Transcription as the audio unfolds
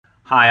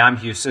Hi, I'm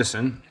Hugh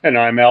Sisson. And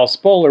I'm Al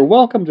Spoler.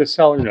 Welcome to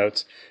Cellar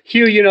Notes.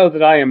 Hugh, you know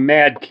that I am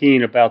mad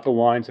keen about the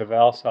wines of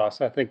Alsace.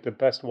 I think the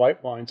best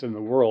white wines in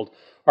the world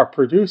are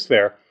produced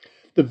there.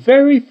 The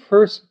very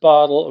first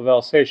bottle of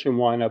Alsatian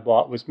wine I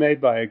bought was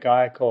made by a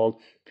guy called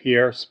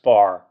Pierre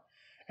Spar.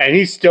 And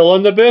he's still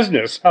in the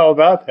business. How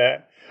about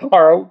that?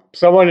 Or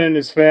someone in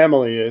his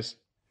family is.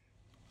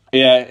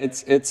 Yeah,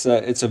 it's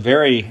a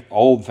very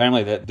old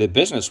family. That the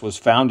business was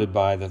founded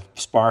by the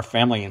Spar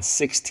family in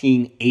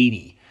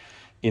 1680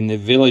 in the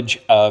village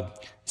of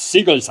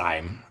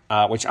Siegelsheim,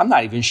 which I'm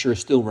not even sure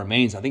still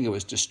remains. I think it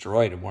was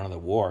destroyed in one of the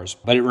wars,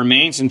 but it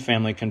remains in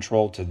family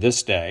control to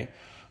this day.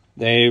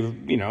 They've,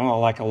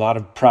 like a lot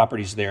of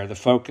properties there, the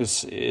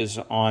focus is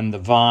on the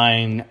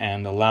vine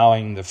and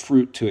allowing the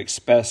fruit to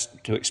express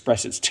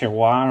its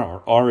terroir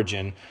or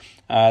origin.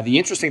 The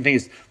interesting thing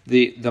is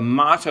the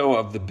motto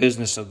of the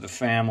business of the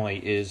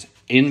family is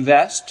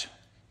invest,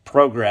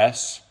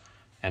 progress,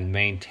 and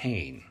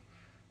maintain.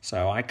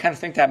 So I kind of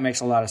think that makes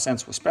a lot of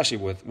sense, especially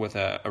with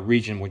a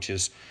region which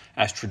is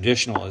as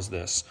traditional as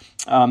this.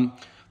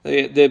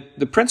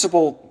 The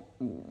principal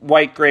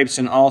white grapes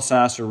in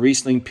Alsace are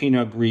Riesling,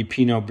 Pinot Gris,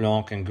 Pinot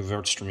Blanc, and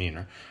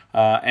Gewürztraminer.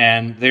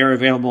 And they're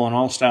available in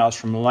all styles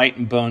from light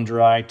and bone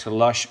dry to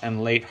lush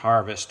and late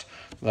harvest,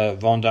 the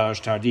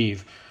Vendange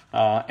tardive.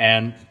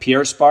 And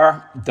Pierre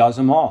Spar does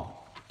them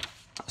all.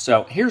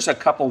 So here's a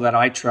couple that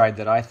I tried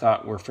that I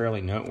thought were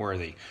fairly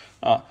noteworthy.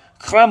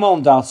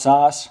 Crémant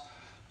d'Alsace,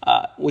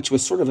 which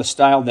was sort of a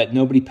style that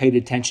nobody paid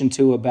attention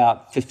to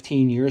about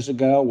 15 years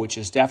ago, which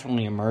is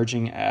definitely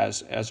emerging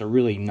as a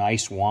really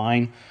nice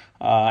wine.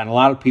 And a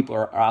lot of people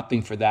are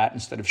opting for that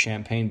instead of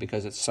champagne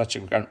because it's such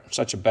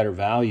a better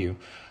value.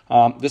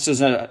 This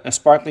is a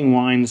sparkling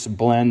wine. It's a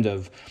blend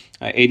of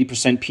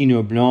 80%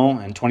 Pinot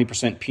Blanc and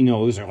 20% Pinot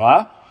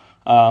Ozera.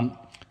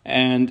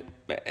 And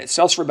it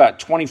sells for about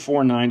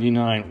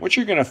 $24.99. What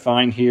you're going to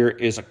find here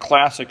is a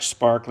classic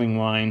sparkling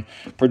wine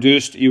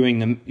produced using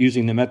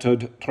the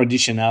méthode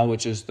traditionnelle,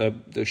 which is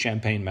the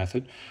champagne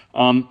method.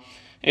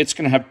 It's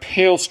going to have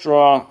pale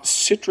straw,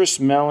 citrus,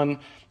 melon,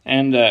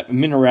 and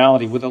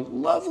minerality with a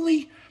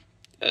lovely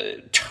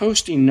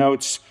toasty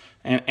notes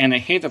and a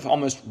hint of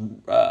almost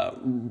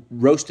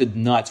roasted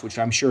nuts, which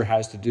I'm sure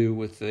has to do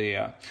with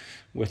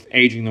with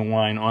aging the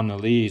wine on the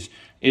lees.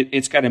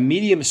 It's got a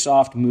medium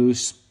soft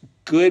mousse,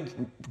 good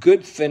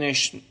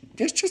finish.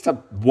 It's just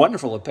a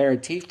wonderful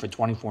aperitif for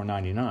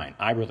 $24.99.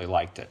 I really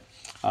liked it.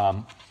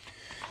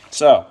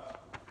 So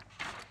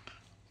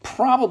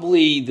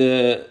probably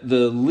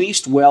the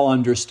least well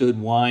understood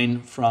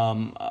wine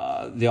from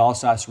the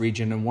Alsace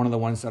region, and one of the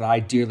ones that I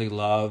dearly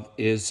love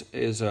is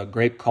a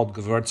grape called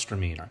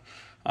Gewürztraminer.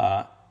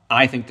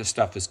 I think the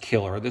stuff is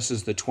killer. This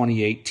is the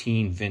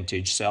 2018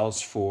 vintage,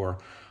 sells for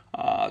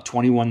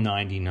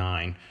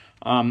 $21.99.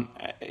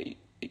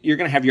 You're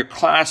going to have your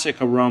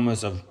classic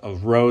aromas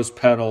of rose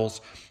petals,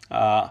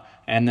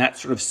 and that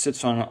sort of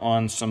sits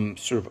on some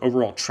sort of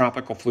overall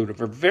tropical fruit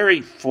of a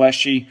very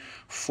fleshy,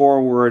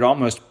 forward,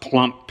 almost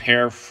plump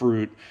pear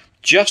fruit,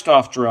 just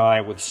off dry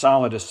with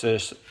solid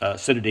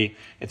acidity.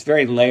 It's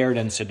very layered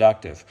and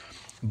seductive.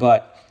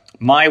 But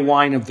my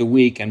wine of the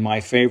week and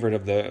my favorite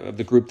of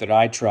the group that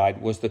I tried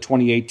was the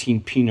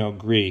 2018 Pinot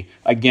Gris,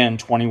 again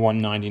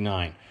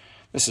 $21.99.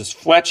 This is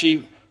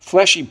fleshy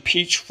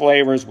peach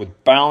flavors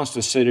with balanced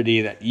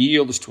acidity that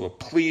yields to a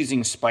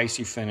pleasing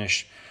spicy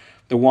finish.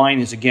 The wine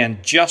is, again,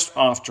 just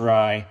off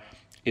dry.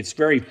 It's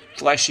very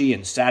fleshy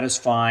and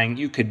satisfying.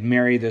 You could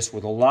marry this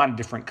with a lot of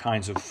different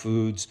kinds of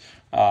foods.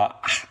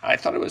 I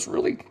thought it was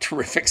really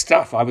terrific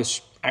stuff. I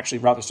was actually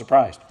rather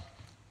surprised.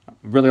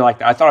 Really liked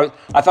that. I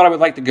thought I would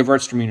like the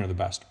Gewürztraminer the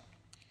best.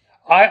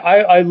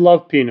 I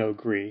love Pinot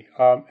Gris,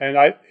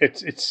 and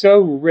it's so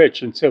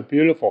rich and so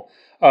beautiful.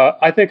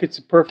 I think it's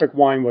a perfect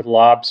wine with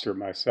lobster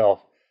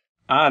myself.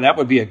 That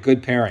would be a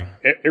good pairing.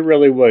 It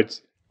really would.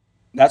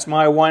 That's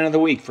my wine of the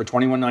week for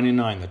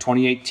 $21.99, the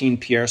 2018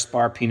 Pierre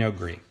Spar Pinot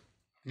Gris.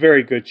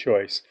 Very good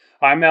choice.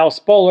 I'm Al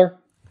Spoler.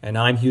 And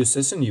I'm Hugh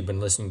Sisson. You've been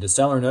listening to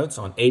Cellar Notes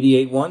on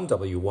 88.1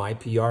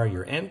 WYPR,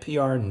 your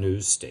NPR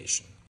news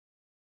station.